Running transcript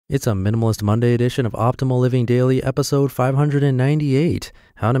It's a Minimalist Monday edition of Optimal Living Daily, episode 598,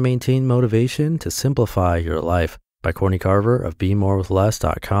 How to Maintain Motivation to Simplify Your Life, by Courtney Carver of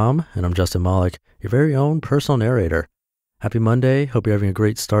BeMoreWithLess.com, and I'm Justin Malik, your very own personal narrator. Happy Monday. Hope you're having a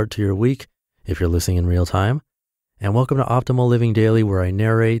great start to your week, if you're listening in real time. And welcome to Optimal Living Daily, where I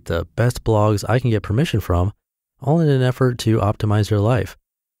narrate the best blogs I can get permission from, all in an effort to optimize your life.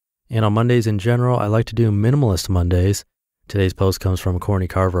 And on Mondays in general, I like to do Minimalist Mondays. Today's post comes from Courtney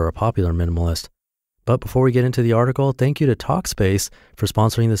Carver, a popular minimalist. But before we get into the article, thank you to Talkspace for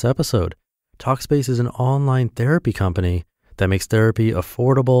sponsoring this episode. Talkspace is an online therapy company that makes therapy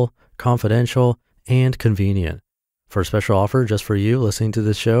affordable, confidential, and convenient. For a special offer just for you listening to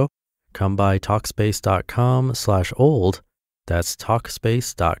this show, come by Talkspace.com/old. That's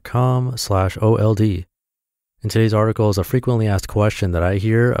Talkspace.com/OLD. And today's article is a frequently asked question that I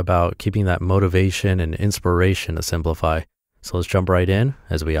hear about keeping that motivation and inspiration to simplify. So let's jump right in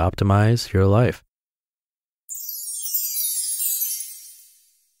as we optimize your life.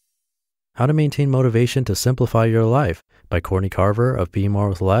 How to Maintain Motivation to Simplify Your Life, by Courtney Carver of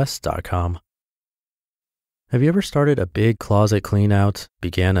BeMoreWithLess.com. Have you ever started a big closet clean out,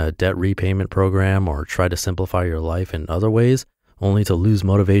 began a debt repayment program, or tried to simplify your life in other ways, only to lose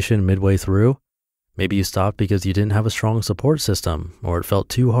motivation midway through? Maybe you stopped because you didn't have a strong support system, or it felt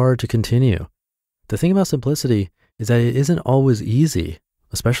too hard to continue. The thing about simplicity is that it isn't always easy,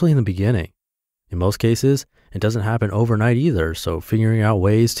 especially in the beginning. In most cases, it doesn't happen overnight either, so figuring out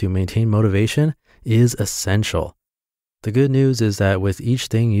ways to maintain motivation is essential. The good news is that with each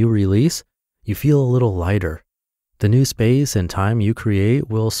thing you release, you feel a little lighter. The new space and time you create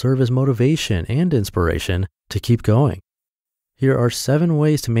will serve as motivation and inspiration to keep going. Here are 7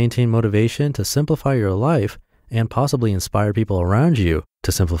 ways to maintain motivation to simplify your life and possibly inspire people around you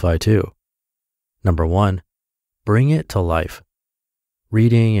to simplify too. Number 1, bring it to life.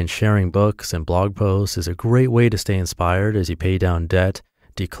 Reading and sharing books and blog posts is a great way to stay inspired as you pay down debt,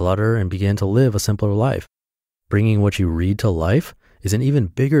 declutter, and begin to live a simpler life. Bringing what you read to life is an even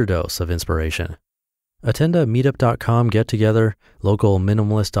bigger dose of inspiration. Attend a meetup.com get-together, local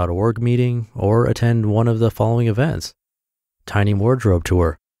minimalist.org meeting, or attend one of the following events. Tiny Wardrobe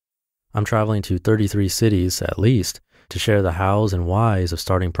Tour. I'm traveling to 33 cities, at least, to share the hows and whys of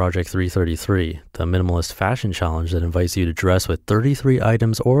starting Project 333, the minimalist fashion challenge that invites you to dress with 33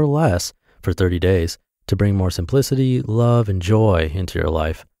 items or less for 30 days to bring more simplicity, love, and joy into your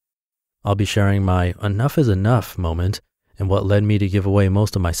life. I'll be sharing my enough is enough moment and what led me to give away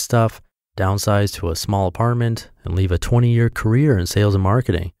most of my stuff, downsize to a small apartment, and leave a 20-year career in sales and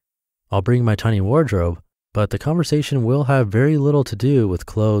marketing. I'll bring my tiny wardrobe, but the conversation will have very little to do with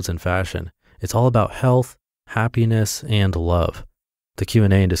clothes and fashion. It's all about health, happiness, and love. The Q&A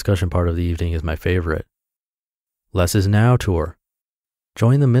and discussion part of the evening is my favorite. Less is Now Tour.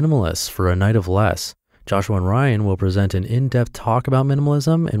 Join the minimalists for a night of less. Joshua and Ryan will present an in-depth talk about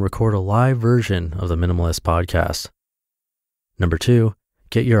minimalism and record a live version of the Minimalist podcast. Number 2,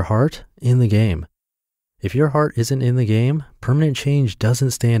 get your heart in the game. If your heart isn't in the game, permanent change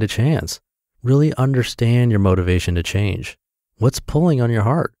doesn't stand a chance. Really understand your motivation to change. What's pulling on your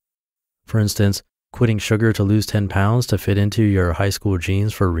heart? For instance, quitting sugar to lose 10 pounds to fit into your high school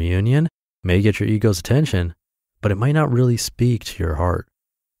jeans for a reunion may get your ego's attention, but it might not really speak to your heart.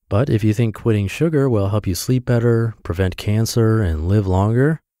 But if you think quitting sugar will help you sleep better, prevent cancer, and live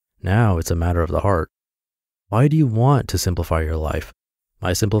longer, now it's a matter of the heart. Why do you want to simplify your life?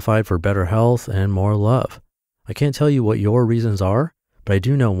 I simplified for better health and more love. I can't tell you what your reasons are, but I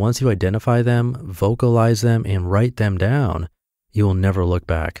do know once you identify them, vocalize them, and write them down, you will never look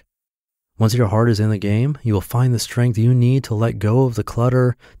back. Once your heart is in the game, you will find the strength you need to let go of the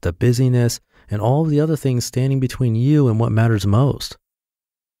clutter, the busyness, and all of the other things standing between you and what matters most.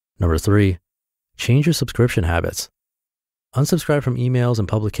 Number 3, change your subscription habits. Unsubscribe from emails and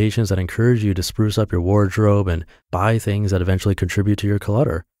publications that encourage you to spruce up your wardrobe and buy things that eventually contribute to your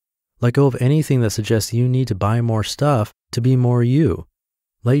clutter. Let go of anything that suggests you need to buy more stuff to be more you.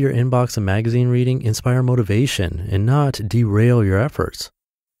 Let your inbox and magazine reading inspire motivation and not derail your efforts.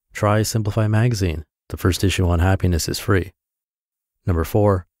 Try Simplify Magazine. The first issue on happiness is free. Number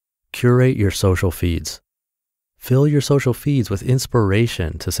 4, curate your social feeds. Fill your social feeds with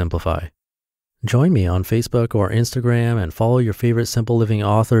inspiration to simplify. Join me on Facebook or Instagram and follow your favorite simple living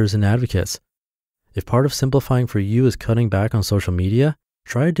authors and advocates. If part of simplifying for you is cutting back on social media,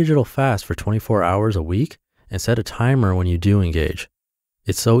 try a digital fast for 24 hours a week and set a timer when you do engage.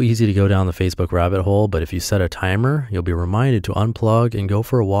 It's so easy to go down the Facebook rabbit hole, but if you set a timer, you'll be reminded to unplug and go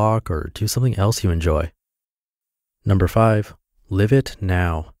for a walk or do something else you enjoy. Number 5, live it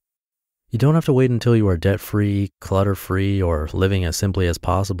now. You don't have to wait until you are debt-free, clutter-free, or living as simply as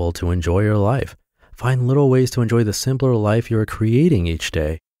possible to enjoy your life. Find little ways to enjoy the simpler life you are creating each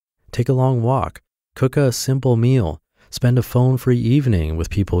day. Take a long walk, cook a simple meal, spend a phone-free evening with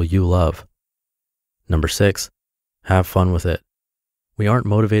people you love. Number 6, have fun with it. We aren't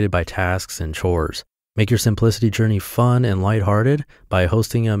motivated by tasks and chores. Make your simplicity journey fun and lighthearted by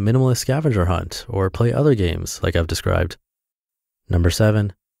hosting a minimalist scavenger hunt or play other games like I've described. Number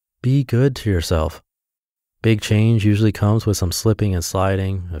 7, be good to yourself. Big change usually comes with some slipping and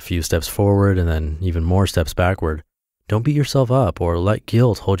sliding, a few steps forward and then even more steps backward. Don't beat yourself up or let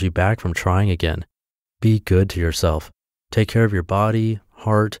guilt hold you back from trying again. Be good to yourself. Take care of your body,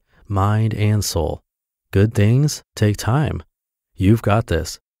 heart, mind, and soul. Good things take time. You've got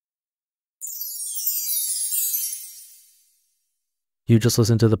this. You just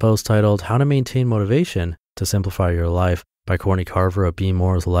listened to the post titled How to Maintain Motivation to Simplify Your Life by Courtney Carver of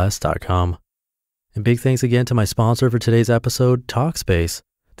BeMoreWithLess.com. And big thanks again to my sponsor for today's episode, Talkspace.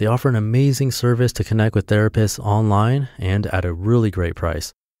 They offer an amazing service to connect with therapists online and at a really great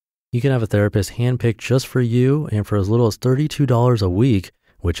price. You can have a therapist handpicked just for you and for as little as $32 a week,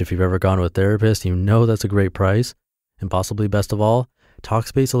 which if you've ever gone to a therapist, you know that's a great price. And possibly best of all,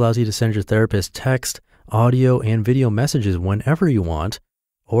 Talkspace allows you to send your therapist text, audio, and video messages whenever you want,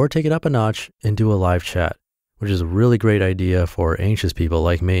 or take it up a notch and do a live chat, which is a really great idea for anxious people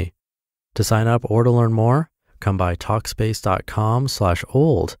like me. To sign up or to learn more, come by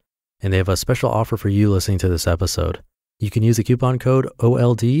Talkspace.com/old, and they have a special offer for you listening to this episode. You can use the coupon code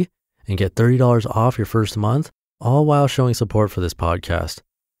OLD and get $30 off your first month, all while showing support for this podcast.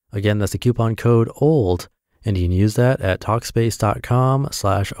 Again, that's the coupon code OLD, and you can use that at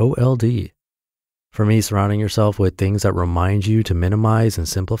Talkspace.com/OLD. For me, surrounding yourself with things that remind you to minimize and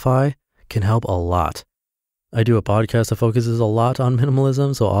simplify can help a lot. I do a podcast that focuses a lot on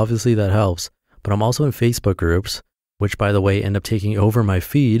minimalism, so obviously that helps. But I'm also in Facebook groups, which by the way end up taking over my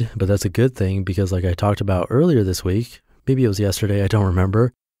feed, but that's a good thing because like I talked about earlier this week, maybe it was yesterday, I don't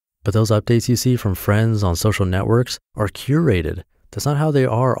remember, but those updates you see from friends on social networks are curated. That's not how they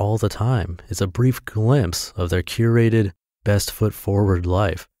are all the time. It's a brief glimpse of their curated, best foot forward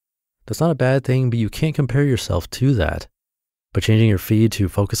life. That's not a bad thing, but you can't compare yourself to that. But changing your feed to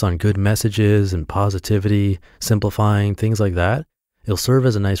focus on good messages and positivity, simplifying, things like that, it'll serve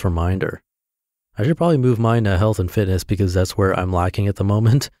as a nice reminder. I should probably move mine to health and fitness because that's where I'm lacking at the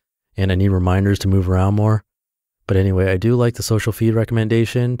moment, and I need reminders to move around more. But anyway, I do like the social feed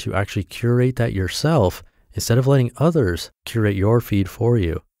recommendation to actually curate that yourself instead of letting others curate your feed for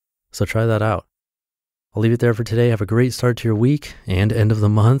you. So try that out. I'll leave it there for today. Have a great start to your week and end of the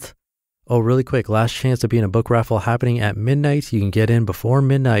month. Oh, really quick, last chance to be in a book raffle happening at midnight. You can get in before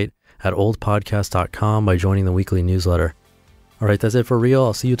midnight at oldpodcast.com by joining the weekly newsletter. All right, that's it for real.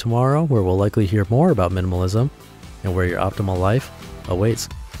 I'll see you tomorrow where we'll likely hear more about minimalism and where your optimal life awaits.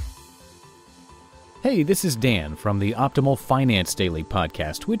 Hey, this is Dan from the Optimal Finance Daily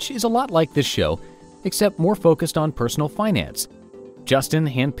podcast, which is a lot like this show, except more focused on personal finance. Justin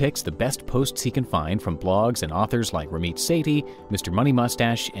handpicks the best posts he can find from blogs and authors like Ramit Sethi, Mr. Money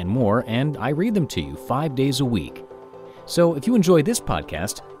Mustache, and more, and I read them to you 5 days a week. So if you enjoy this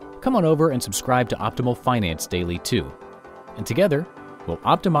podcast, come on over and subscribe to Optimal Finance Daily too. And together, we'll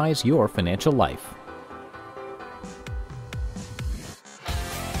optimize your financial life.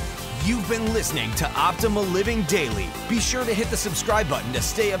 You've been listening to Optimal Living Daily. Be sure to hit the subscribe button to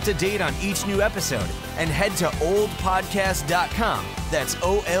stay up to date on each new episode and head to oldpodcast.com. That's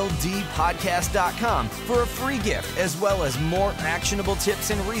OLDpodcast.com for a free gift as well as more actionable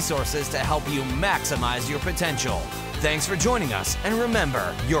tips and resources to help you maximize your potential. Thanks for joining us, and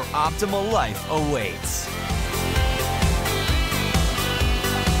remember, your optimal life awaits.